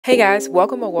Hey guys,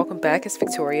 welcome or welcome back. It's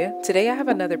Victoria. Today I have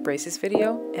another braces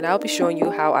video and I'll be showing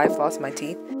you how I floss my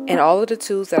teeth and all of the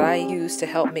tools that I use to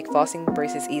help make flossing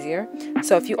braces easier.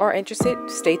 So if you are interested,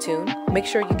 stay tuned. Make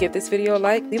sure you give this video a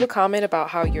like, leave a comment about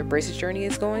how your braces journey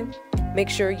is going. Make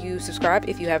sure you subscribe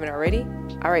if you haven't already.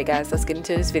 Alright guys, let's get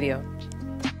into this video.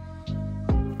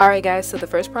 Alright guys, so the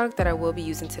first product that I will be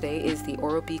using today is the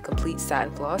Oral-B Complete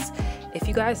Satin Floss. If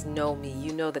you guys know me,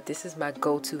 you know that this is my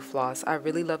go-to floss. I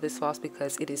really love this floss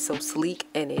because it is so sleek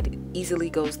and it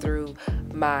easily goes through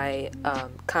my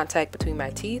contact between my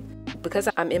teeth. Because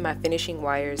I'm in my finishing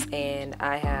wires and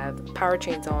I have power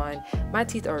chains on, my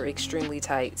teeth are extremely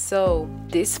tight. So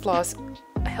this floss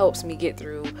helps me get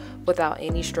through without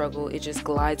any struggle. It just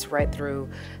glides right through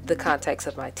the contacts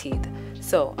of my teeth.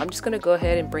 So I'm just gonna go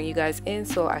ahead and bring you guys in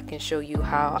so I can show you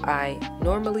how I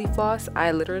normally floss.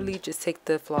 I literally just take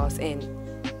the floss and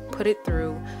put it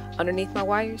through underneath my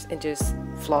wires and just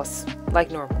floss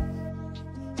like normal.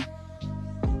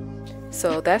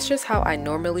 So that's just how I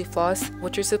normally floss.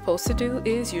 What you're supposed to do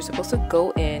is you're supposed to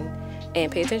go in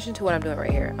and pay attention to what I'm doing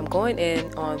right here. I'm going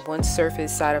in on one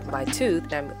surface side of my tooth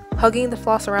and I'm hugging the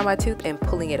floss around my tooth and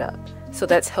pulling it up. So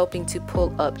that's helping to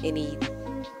pull up any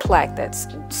plaque that's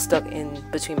stuck in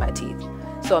between my teeth.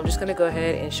 So I'm just going to go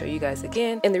ahead and show you guys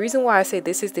again. And the reason why I say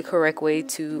this is the correct way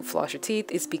to floss your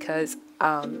teeth is because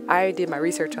I did my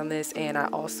research on this, and I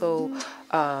also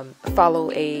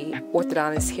follow a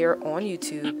orthodontist here on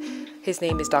YouTube. His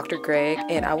name is Dr. Greg,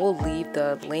 and I will leave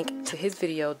the link to his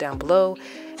video down below.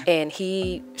 And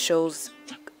he shows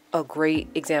a great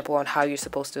example on how you're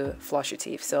supposed to floss your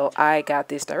teeth. So I got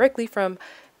this directly from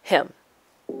him.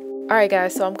 Alright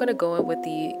guys, so I'm going to go in with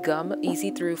the Gum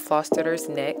Easy Through Floss Threaders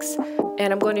next,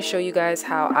 and I'm going to show you guys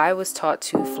how I was taught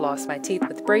to floss my teeth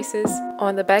with braces.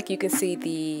 On the back you can see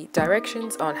the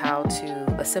directions on how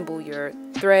to assemble your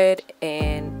thread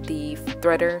and the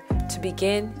threader to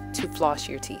begin to floss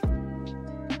your teeth.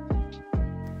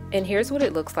 And here's what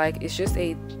it looks like. It's just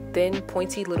a thin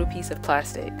pointy little piece of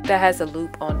plastic that has a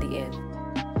loop on the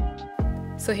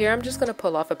end. So here I'm just going to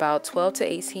pull off about 12 to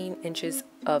 18 inches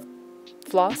of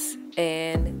floss,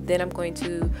 and then I'm going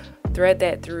to thread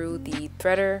that through the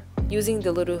threader using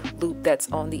the little loop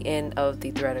that's on the end of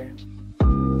the threader.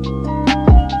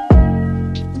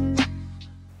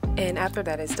 And after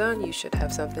that is done, you should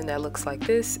have something that looks like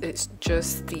this. It's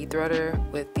just the threader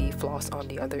with the floss on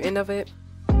the other end of it.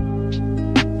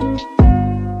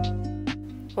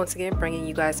 Once again, bringing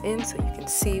you guys in so you can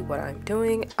see what I'm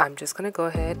doing. I'm just going to go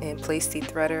ahead and place the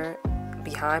threader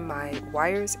behind my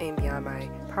wires and behind my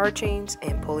power chains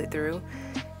and pull it through,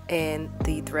 and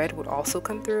the thread would also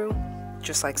come through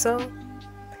just like so.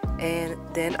 And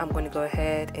then I'm going to go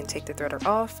ahead and take the threader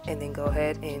off and then go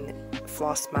ahead and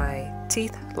floss my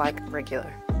teeth like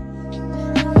regular.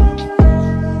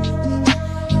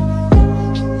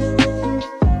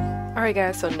 Alright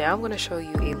guys, so now I'm going to show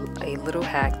you a little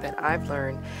hack that I've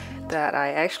learned, that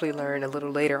I actually learned a little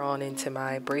later on into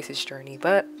my braces journey,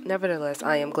 but nevertheless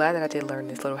I am glad that I did learn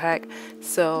this little hack.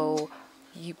 So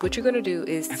what you're going to do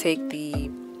is take the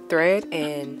thread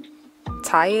and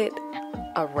tie it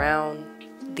around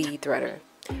the threader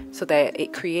so that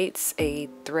it creates a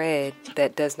thread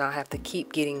that does not have to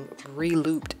keep getting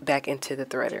re-looped back into the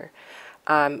threader.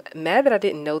 I'm mad that I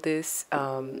didn't know this.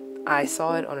 I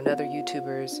saw it on another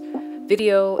YouTuber's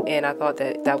video and I thought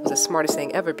that that was the smartest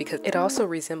thing ever, because it also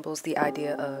resembles the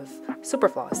idea of super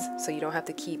floss, so you don't have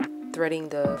to keep threading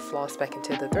the floss back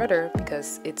into the threader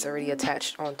because it's already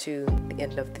attached onto the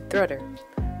end of the threader.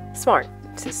 Smart.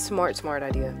 It's a smart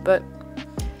idea. But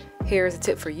here's a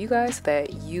tip for you guys so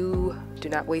that you do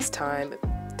not waste time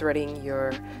threading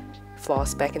your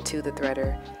floss back into the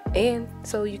threader, and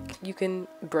so you can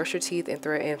brush your teeth and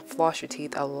thread and floss your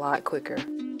teeth a lot quicker.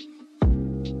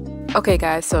 Okay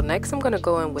guys, so next I'm going to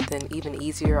go in with an even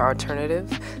easier alternative.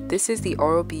 This is the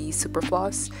Oral-B Super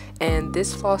Floss, and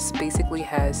this floss basically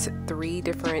has 3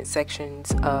 different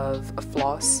sections of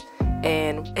floss,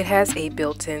 and it has a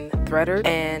built-in threader,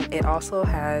 and it also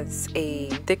has a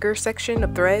thicker section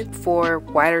of thread for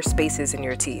wider spaces in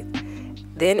your teeth.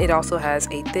 Then it also has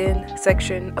a thin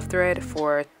section of thread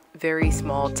for very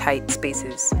small tight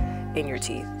spaces in your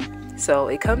teeth. So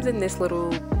it comes in this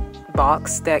little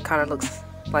box that kind of looks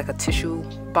like a tissue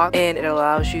box, and it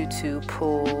allows you to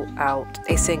pull out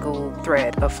a single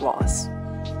thread of floss.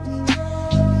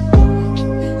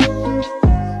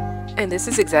 And this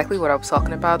is exactly what I was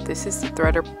talking about. This is the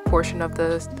threader portion of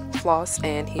the floss,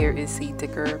 and here is the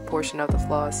thicker portion of the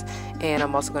floss, and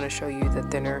I'm also going to show you the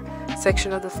thinner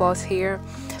section of the floss here.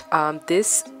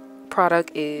 This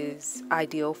product is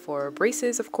ideal for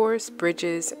braces, of course,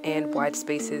 bridges, and wide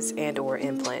spaces and or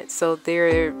implants. So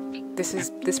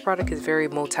this product is very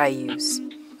multi-use.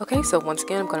 Okay, so once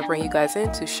again, I'm going to bring you guys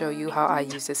in to show you how I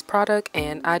use this product,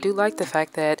 and I do like the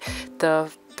fact that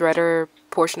the threader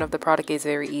portion of the product is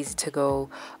very easy to go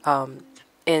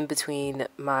in between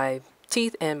my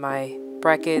teeth and my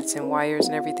brackets and wires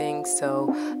and everything.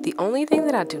 So the only thing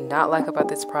that I do not like about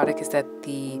this product is that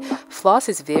the floss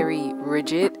is very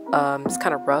rigid. It's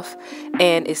kind of rough,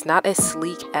 and it's not as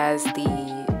sleek as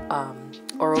the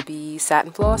Oral-B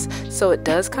satin floss, so it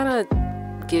does kind of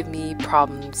give me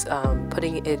problems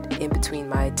putting it in between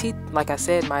my teeth. Like I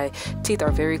said, my teeth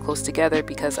are very close together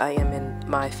because I am in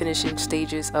my finishing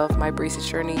stages of my braces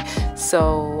journey,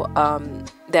 so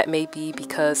that may be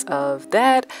because of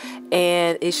that,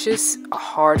 and it's just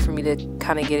hard for me to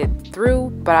kind of get it through.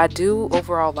 But I do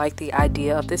overall like the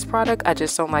idea of this product. I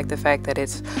just don't like the fact that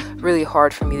it's really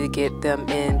hard for me to get them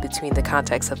in between the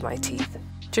contacts of my teeth.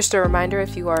 Just a reminder,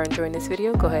 if you are enjoying this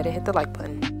video, go ahead and hit the like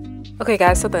button. Okay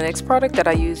guys, so the next product that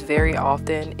I use very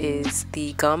often is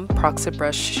the gum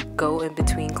proxa-brush go in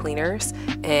between cleaners,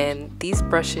 and these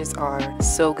brushes are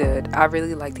so good. I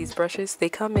really like these brushes. They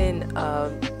come in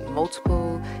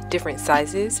multiple different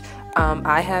sizes.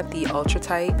 I have the ultra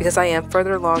tight because I am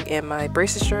further along in my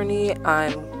braces journey.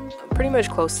 I'm pretty much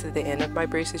close to the end of my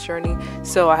braces journey,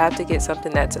 so I have to get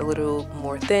something that's a little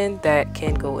more thin that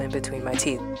can go in between my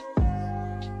teeth.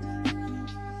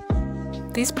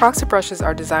 These proxa brushes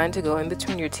are designed to go in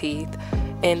between your teeth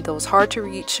in those hard to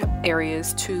reach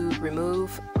areas to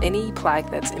remove any plaque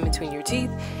that's in between your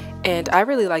teeth. And I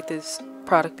really like this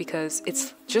product because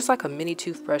it's just like a mini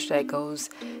toothbrush that goes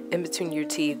in between your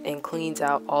teeth and cleans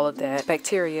out all of that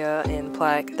bacteria and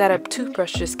plaque that a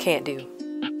toothbrush just can't do.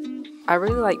 I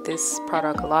really like this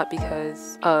product a lot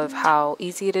because of how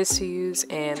easy it is to use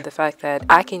and the fact that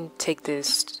I can take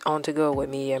this on to go with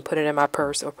me and put it in my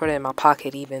purse or put it in my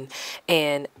pocket even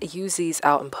and use these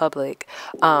out in public.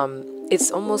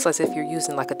 It's almost as if you're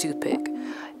using like a toothpick,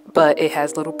 but it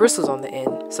has little bristles on the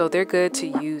end. So they're good to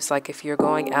use like if you're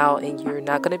going out and you're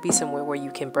not going to be somewhere where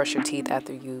you can brush your teeth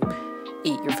after you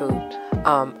eat your food.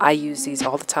 I use these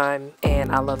all the time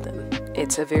and I love them.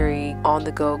 It's a very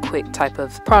on-the-go quick type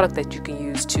of product that you can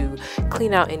use to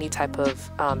clean out any type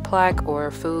of plaque or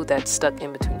food that's stuck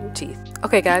in between your teeth.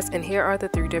 Okay guys, and here are the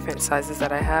 3 different sizes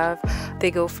that I have.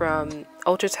 They go from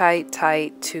ultra tight,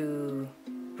 tight to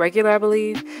regular, I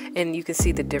believe, and you can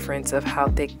see the difference of how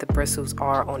thick the bristles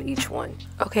are on each one.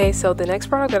 Okay, so the next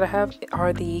product that I have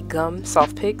are the gum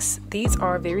soft picks. These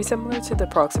are very similar to the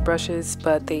proxa brushes,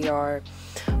 but they are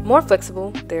more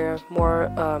flexible. They're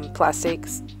more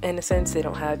plastics in a sense. They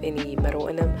don't have any metal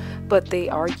in them, but they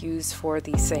are used for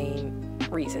the same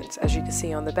reasons. As you can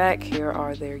see on the back, here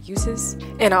are their uses.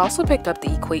 And I also picked up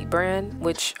the Equate brand,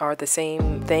 which are the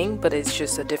same thing, but it's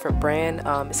just a different brand.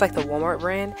 It's like the Walmart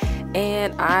brand,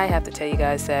 and I have to tell you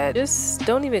guys that just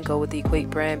don't even go with the Equate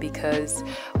brand because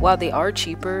while they are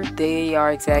cheaper, they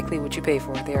are exactly what you pay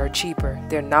for. They are cheaper.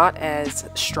 They're not as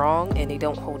strong and they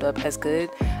don't hold up as good.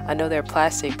 I know they're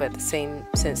plastic, but at the same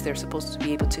sense, they're supposed to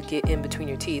be able to get in between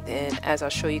your teeth. And as I'll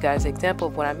show you guys an example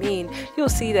of what I mean, you'll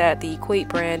see that the Equate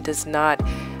brand does not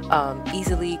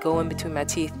easily go in between my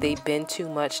teeth. They bend too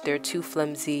much, they're too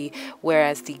flimsy,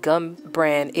 whereas the gum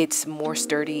brand, it's more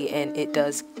sturdy and it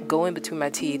does go in between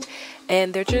my teeth,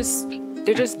 and they're just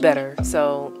better.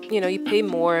 So you know, you pay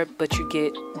more but you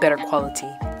get better quality.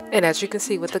 And as you can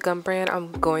see with the gum brand,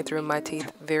 I'm going through my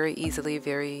teeth very easily,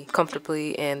 very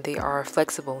comfortably, and they are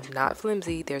flexible, not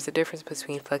flimsy. There's a difference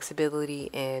between flexibility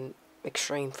and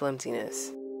extreme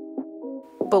flimsiness.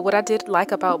 But what I did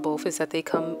like about both is that they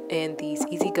come in these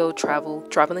easy-go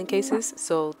traveling cases.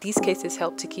 So these cases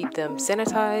help to keep them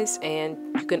sanitized, and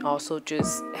you can also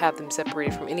just have them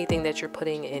separated from anything that you're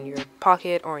putting in your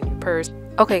pocket or in your purse.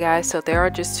 Okay guys, so there are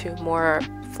just 2 more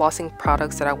flossing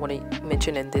products that I want to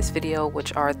mention in this video,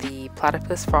 which are the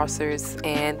platypus flossers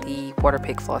and the water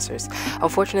pick flossers.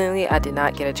 Unfortunately, I did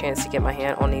not get a chance to get my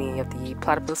hand on any of the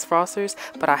platypus flossers,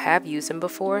 but I have used them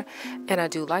before and I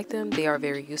do like them. They are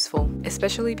very useful,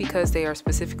 especially because they are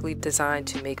specifically designed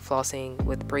to make flossing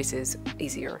with braces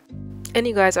easier. And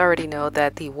you guys already know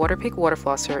that the water pick water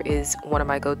flosser is one of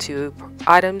my go-to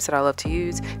items that I love to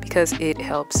use because it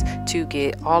helps to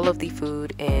get all of the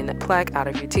food and plaque out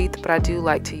of your teeth. But I do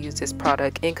like to use this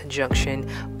product in conjunction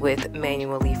with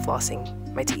manually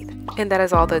flossing my teeth. And that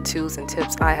is all the tools and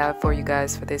tips I have for you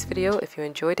guys for this video. If you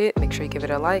enjoyed it, make sure you give it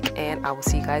a like, and I will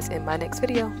see you guys in my next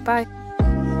video. Bye.